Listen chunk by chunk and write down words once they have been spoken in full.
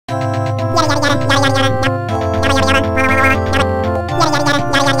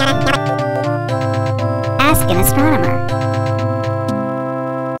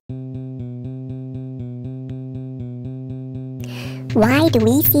do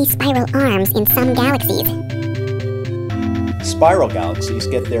we see spiral arms in some galaxies? Spiral galaxies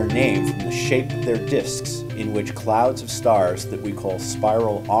get their name from the shape of their disks, in which clouds of stars that we call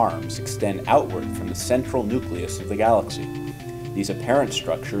spiral arms extend outward from the central nucleus of the galaxy. These apparent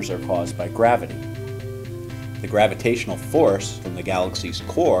structures are caused by gravity. The gravitational force from the galaxy's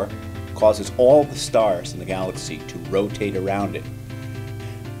core causes all the stars in the galaxy to rotate around it.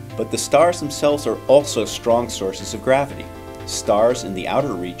 But the stars themselves are also strong sources of gravity. Stars in the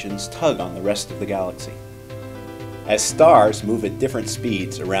outer regions tug on the rest of the galaxy. As stars move at different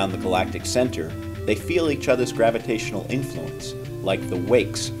speeds around the galactic center, they feel each other's gravitational influence, like the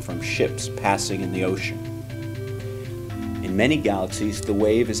wakes from ships passing in the ocean. In many galaxies, the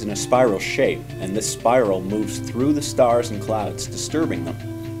wave is in a spiral shape, and this spiral moves through the stars and clouds, disturbing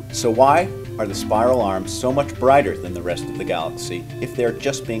them. So why are the spiral arms so much brighter than the rest of the galaxy if they're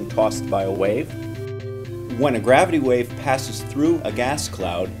just being tossed by a wave? When a gravity wave passes through a gas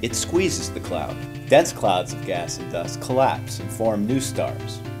cloud, it squeezes the cloud. Dense clouds of gas and dust collapse and form new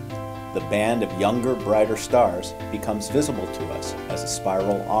stars. The band of younger, brighter stars becomes visible to us as a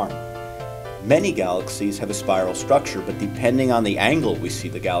spiral arm. Many galaxies have a spiral structure, but depending on the angle we see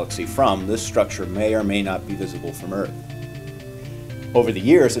the galaxy from, this structure may or may not be visible from Earth. Over the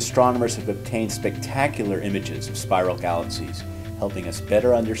years, astronomers have obtained spectacular images of spiral galaxies, helping us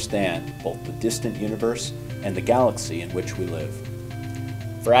better understand both the distant universe and the galaxy in which we live.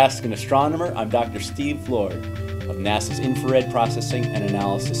 For Ask an Astronomer, I'm Dr. Steve Lord of NASA's Infrared Processing and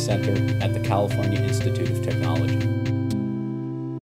Analysis Center at the California Institute of Technology.